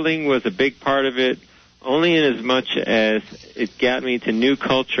 Traveling was a big part of it, only in as much as it got me to new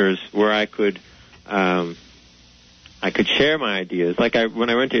cultures where I could share my ideas. Like when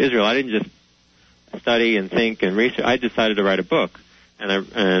I went to Israel, I didn't just study and think and research. I decided to write a book,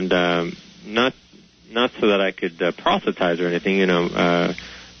 and not so that I could proselytize or anything,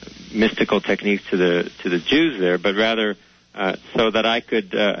 mystical techniques to the Jews there, but rather so that I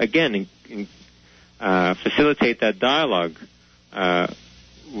could again facilitate that dialogue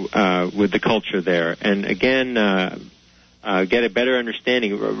with the culture there, and again get a better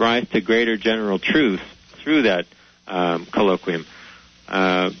understanding, rise to greater general truth through that colloquium.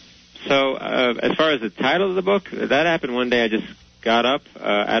 So as far as the title of the book, that happened one day. I just got up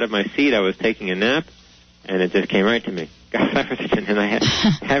out of my seat. I was taking a nap, and it just came right to me. And I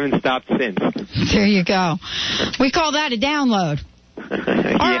haven't stopped since. There you go. We call that a download. Or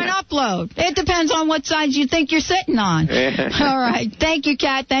an upload. It depends on what side you think you're sitting on. Yeah. All right. Thank you,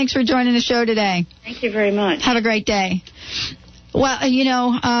 Kat. Thanks for joining the show today. Thank you very much. Have a great day. Well,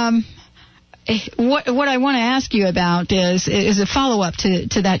 what I want to ask you about is a follow-up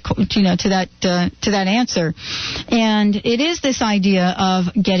to that answer, and it is this idea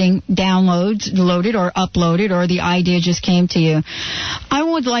of getting loaded or uploaded, or the idea just came to you. I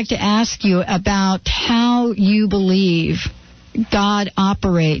would like to ask you about how you believe God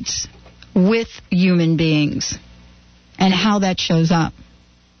operates with human beings and how that shows up.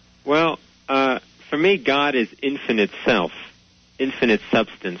 Well, for me, God is infinite self, infinite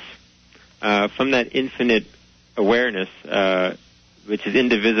substance. From that infinite awareness, which is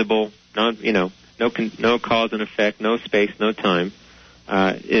indivisible, no cause and effect, no space, no time,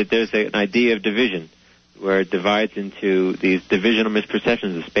 there's an idea of division, where it divides into these divisional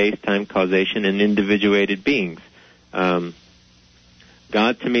misperceptions of space, time, causation, and individuated beings.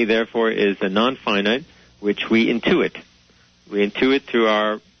 God to me, therefore, is a non-finite, which we intuit. We intuit through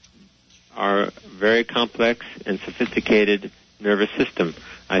our very complex and sophisticated nervous system.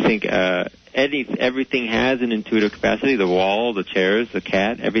 I think everything has an intuitive capacity, the wall, the chairs, the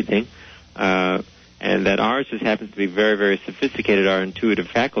cat, everything. And that ours just happens to be very, very sophisticated, our intuitive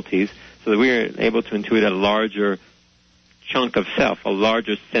faculties, so that we are able to intuit a larger chunk of self, a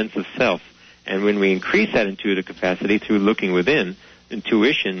larger sense of self. And when we increase that intuitive capacity through looking within,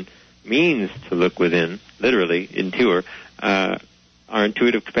 intuition means to look within, literally, intuer, our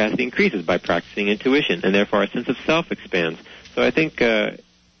intuitive capacity increases by practicing intuition, and therefore our sense of self expands. So I think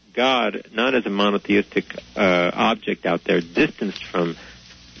God, not as a monotheistic object out there distanced from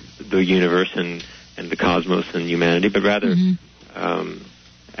the universe and the cosmos and humanity, but rather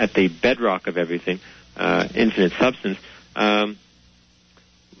at the bedrock of everything, infinite substance, we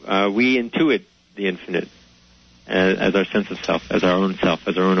intuit the infinite as our sense of self, as our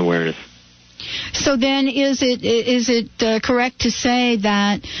own awareness. So then is it correct to say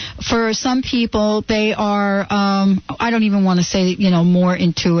that for some people they are, I don't even want to say, more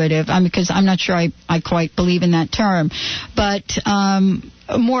intuitive, because I'm not sure I quite believe in that term, but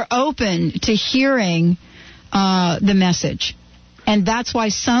more open to hearing the message. And that's why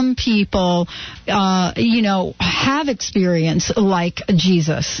some people, have experience like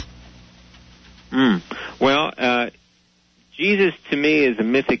Jesus. Well, Jesus, to me, is a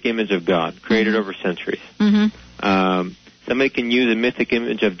mythic image of God, created over centuries. Somebody can use a mythic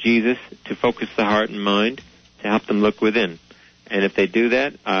image of Jesus to focus the heart and mind, to help them look within. And if they do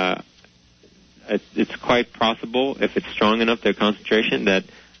that, it's quite possible, if it's strong enough, their concentration, that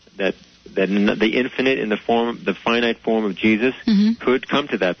the infinite in the finite form of Jesus could come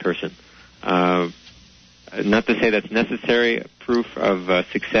to that person. Not to say that's necessary proof of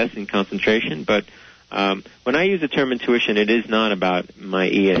success in concentration, but when I use the term intuition, it is not about my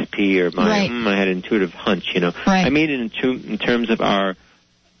ESP or my I had an intuitive hunch. I mean it in terms of our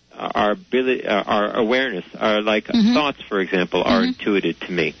ability, our awareness, our thoughts, for example, are intuited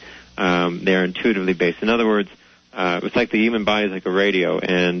to me. They are intuitively based. In other words, it's like the human body is like a radio,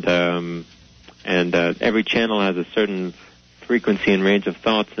 and every channel has a certain frequency and range of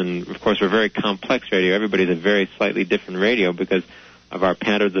thoughts. And of course, we're a very complex radio. Everybody's a very slightly different radio because of our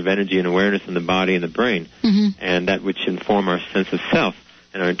patterns of energy and awareness in the body and the brain, and that which inform our sense of self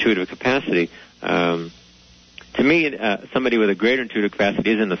and our intuitive capacity. To me, somebody with a greater intuitive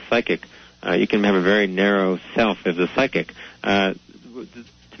capacity isn't a psychic. You can have a very narrow self as a psychic. To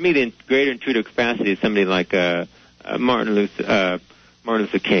me, the greater intuitive capacity is somebody like Martin Luther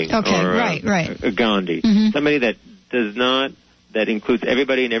King or Gandhi. Somebody that includes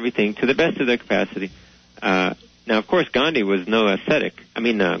everybody and everything to the best of their capacity. Now, of course, Gandhi was no ascetic.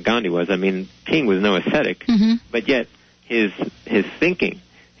 King was no ascetic, but yet his thinking,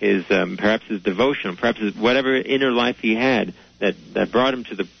 his perhaps his devotion, perhaps whatever inner life he had that brought him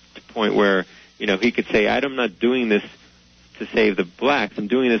to the point where he could say, "I'm not doing this to save the blacks. I'm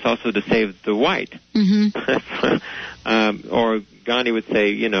doing this also to save the white." Or Gandhi would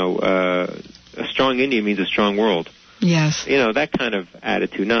say, a strong India means a strong world. Yes. That kind of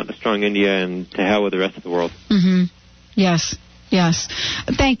attitude, not a strong India and to hell with the rest of the world. Yes. Yes.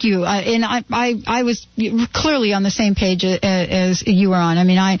 Thank you. And I was clearly on the same page as you were on.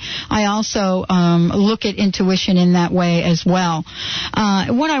 I also look at intuition in that way as well.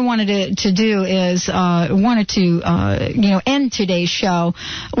 What I wanted to do is end today's show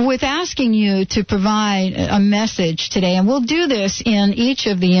with asking you to provide a message today, and we'll do this in each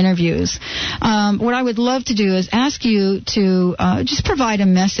of the interviews. What I would love to do is ask you to just provide a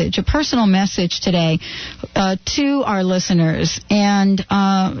message, a personal message today to our listeners. And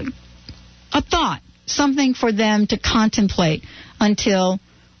a thought, something for them to contemplate until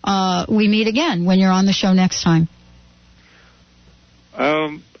we meet again when you're on the show next time.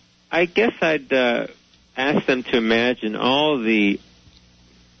 I guess I'd ask them to imagine all the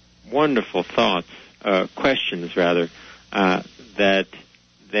wonderful thoughts, questions rather, that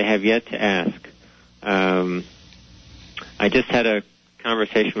they have yet to ask. I just had a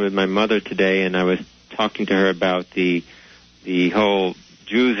conversation with my mother today, and I was talking to her about the whole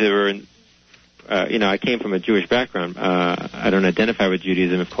Jews that were in, I came from a Jewish background. I don't identify with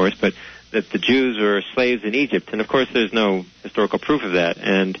Judaism, of course, but that the Jews were slaves in Egypt. And, of course, there's no historical proof of that.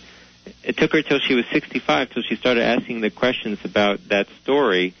 And it took her till she was 65 till she started asking the questions about that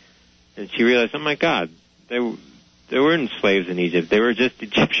story. And she realized, oh, my God, there weren't slaves in Egypt. They were just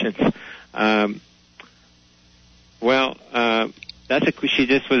Egyptians. She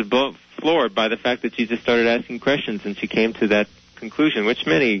just was floored by the fact that she just started asking questions, and she came to that conclusion, which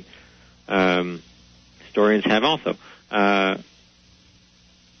many historians have also.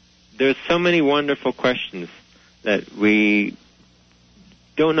 there's so many wonderful questions that we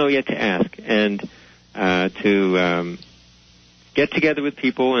don't know yet to ask, and to get together with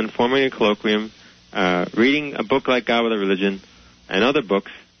people and forming a colloquium, reading a book like God Without Religion and other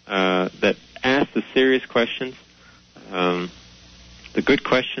books that ask the serious questions, the good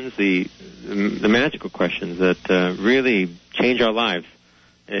questions, the magical questions that really change our lives.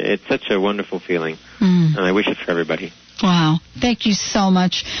 It's such a wonderful feeling, and I wish it for everybody. Wow. Thank you so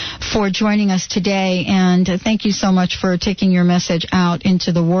much for joining us today, and thank you so much for taking your message out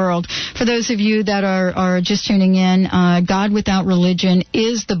into the world. For those of you that are just tuning in, God Without Religion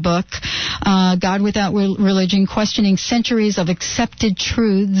is the book. God Without Religion, Questioning Centuries of Accepted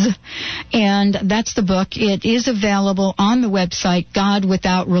Truths, and that's the book. It is available on the website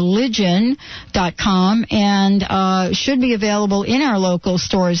godwithoutreligion.com, and should be available in our local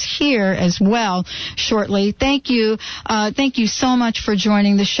stores here as well shortly. Thank you. Thank you so much for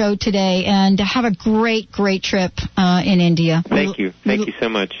joining the show today, and have a great trip in India. Thank you. Thank you so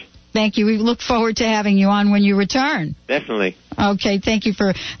much. Thank you. We look forward to having you on when you return. Definitely. Okay, thank you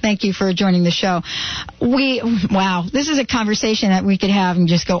for joining the show. Wow, this is a conversation that we could have and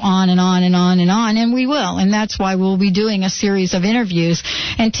just go on and on and on and on, and we will, and that's why we'll be doing a series of interviews.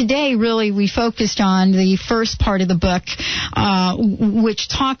 And today, really, we focused on the first part of the book, which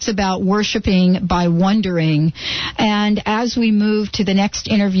talks about worshiping by wondering. And as we move to the next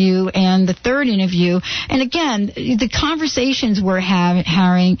interview and the third interview, and again, the conversations we're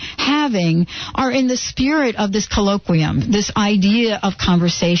having are in the spirit of this colloquium, this idea of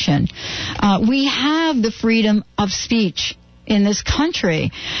conversation. We have the freedom of speech in this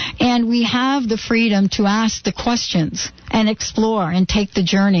country, and we have the freedom to ask the questions and explore and take the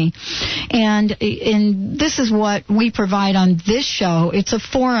journey. And this is what we provide on this show. It's a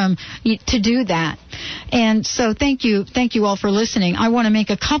forum to do that. And so thank you all for listening. I want to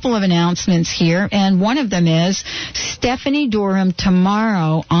make a couple of announcements here, and one of them is Stephanie Durham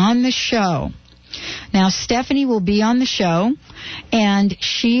tomorrow on the show. Now, Stephanie will be on the show, and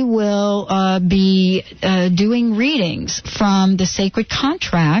she will be doing readings from the Sacred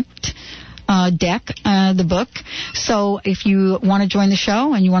Contract deck, the book. So if you want to join the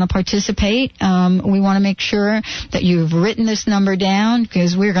show and you want to participate, we want to make sure that you've written this number down,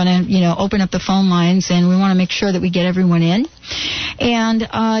 because we're going to, open up the phone lines, and we want to make sure that we get everyone in. And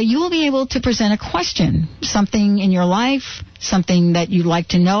you will be able to present a question, something in your life, something that you'd like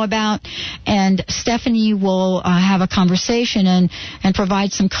to know about, and Stephanie will have a conversation and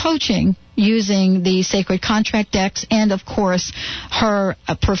provide some coaching using the Sacred Contract decks, and of course her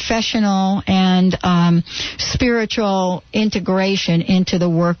professional and spiritual integration into the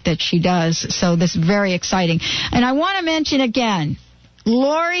work that she does. So this is very exciting. And I want to mention again,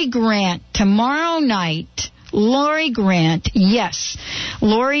 Lori Grant tomorrow night. Lori Grant, yes.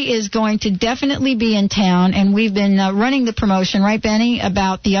 Lori is going to definitely be in town, and we've been running the promotion, right, Benny,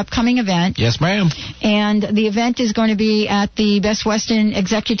 about the upcoming event. Yes, ma'am. And the event is going to be at the Best Western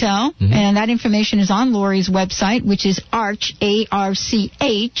Executel, and that information is on Lori's website, which is Arch,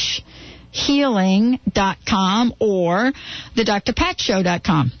 A-R-C-H, healing.com or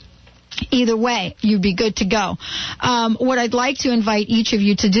thedrpatshow.com. Either way, you'd be good to go. What I'd like to invite each of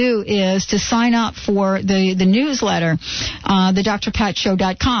you to do is to sign up for the newsletter,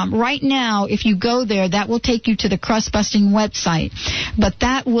 thedrpatshow.com. Right now, if you go there, that will take you to the crust-busting website. But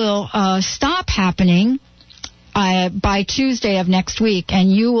that will stop happening by Tuesday of next week, and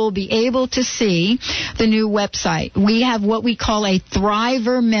you will be able to see the new website. We have what we call a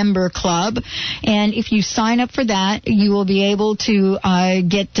Thriver Member Club, and if you sign up for that, you will be able to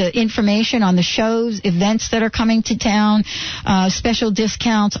get information on the shows, events that are coming to town, special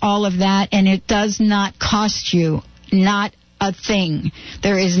discounts, all of that, and it does not cost you, not a thing.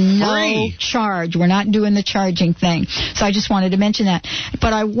 There is no charge. We're not doing the charging thing. So I just wanted to mention that.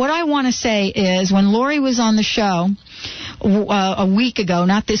 But what I want to say is, when Lori was on the show a week ago,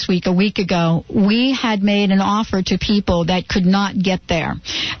 not this week, a week ago, we had made an offer to people that could not get there.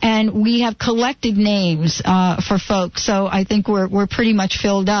 And we have collected names for folks, so I think we're pretty much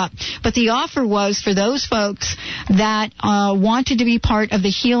filled up. But the offer was for those folks that wanted to be part of the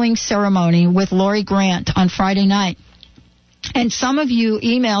healing ceremony with Lori Grant on Friday night. And some of you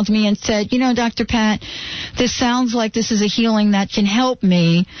emailed me and said, Dr. Pat, this sounds like this is a healing that can help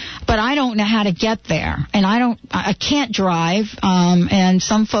me, but I don't know how to get there. And I can't drive, and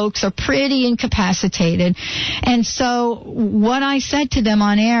some folks are pretty incapacitated. And so what I said to them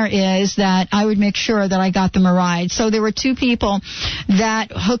on air is that I would make sure that I got them a ride. So there were two people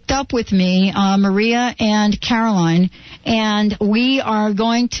that hooked up with me, Maria and Caroline, and we are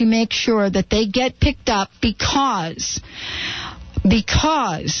going to make sure that they get picked up, because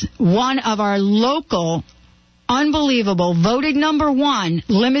because one of our local, unbelievable, voted number one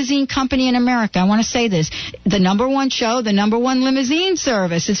limousine company in America. I want to say this. The number one show, the number one limousine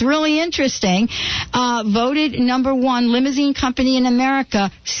service. It's really interesting. Voted number one limousine company in America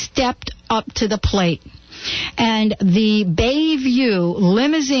stepped up to the plate. And the Bayview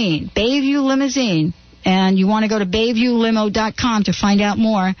Limousine, and you want to go to BayviewLimo.com to find out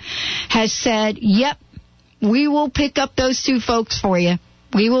more, has said, yep, we will pick up those two folks for you.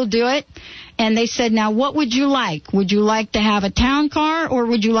 We will do it. And they said, now, what would you like? Would you like to have a town car or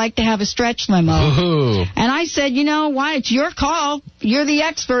would you like to have a stretch limo? Ooh. And I said, you know what? It's your call. You're the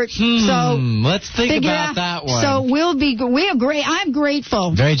expert. So let's think about that one. So I'm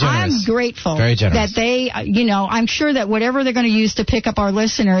grateful. Very generous. I'm grateful. Very generous. That they, I'm sure that whatever they're going to use to pick up our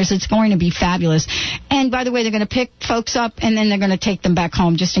listeners, it's going to be fabulous. And by the way, they're going to pick folks up and then they're going to take them back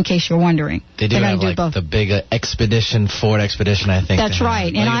home, just in case you're wondering. They do have both. The big Ford Expedition, I think. That's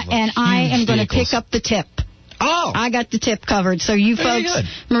right. And I am going to pick up the tip. Oh, I got the tip covered. So you very folks,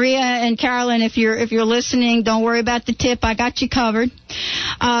 good. Maria and Carolyn, if you're listening, don't worry about the tip. I got you covered.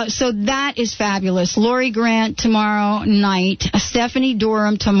 So that is fabulous. Lori Grant tomorrow night. Stephanie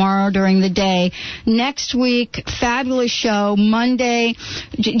Durham tomorrow during the day. Next week, fabulous show. Monday,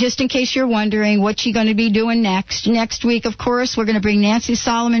 just in case you're wondering, what's she going to be doing next? Next week, of course, we're going to bring Nancy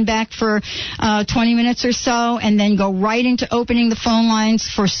Solomon back for 20 minutes or so, and then go right into opening the phone lines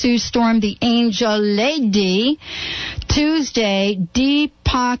for Sue Storm, the Angel Lady. Tuesday,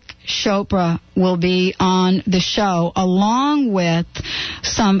 Deepak Chopra will be on the show, along with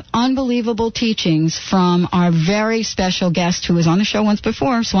some unbelievable teachings from our very special guest who was on the show once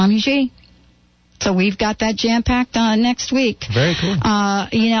before, Swamiji. So we've got that jam-packed next week. Very cool.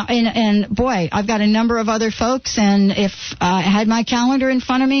 And boy, I've got a number of other folks, and if I had my calendar in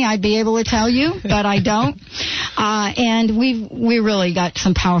front of me, I'd be able to tell you, but I don't. And we really got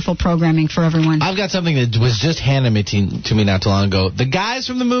some powerful programming for everyone. I've got something that was just handed to me not too long ago. The guys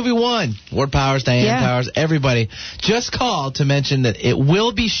from the movie One, Ward Powers, Diane Powers, everybody, just called to mention that it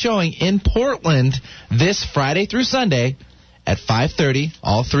will be showing in Portland this Friday through Sunday at 5:30,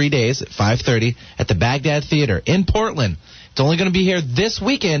 all 3 days at 5:30 at the Baghdad Theater in Portland. It's only going to be here this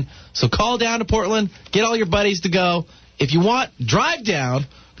weekend, so call down to Portland, get all your buddies to go. If you want, drive down,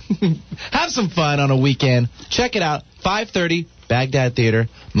 have some fun on a weekend. Check it out, 5:30, Baghdad Theater,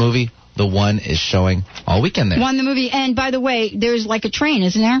 movie The One is showing all weekend there. One, the movie, and by the way, there's like a train,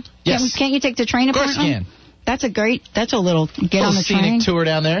 isn't there? Yes. Can't you take the train? Of course you can. That's a little get on the train. Scenic tour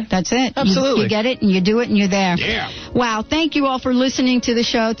down there. That's it. Absolutely. You get it, and you do it, and you're there. Yeah. Wow. Thank you all for listening to the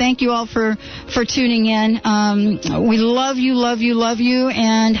show. Thank you all for tuning in. We love you,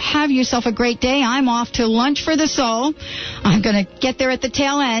 and have yourself a great day. I'm off to Lunch for the Soul. I'm going to get there at the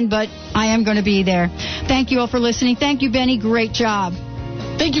tail end, but I am going to be there. Thank you all for listening. Thank you, Benny. Great job.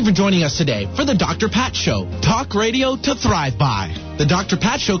 Thank you for joining us today for the Dr. Pat Show, talk radio to thrive by. The Dr.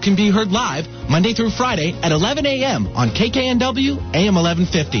 Pat Show can be heard live Monday through Friday at 11 a.m. on KKNW AM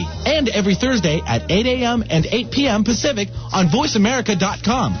 1150 and every Thursday at 8 a.m. and 8 p.m. Pacific on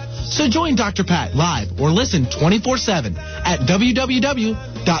VoiceAmerica.com. So join Dr. Pat live or listen 24/7 at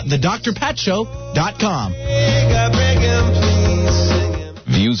www.thedrpatshow.com.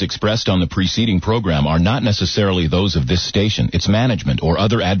 Views expressed on the preceding program are not necessarily those of this station, its management, or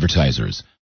other advertisers.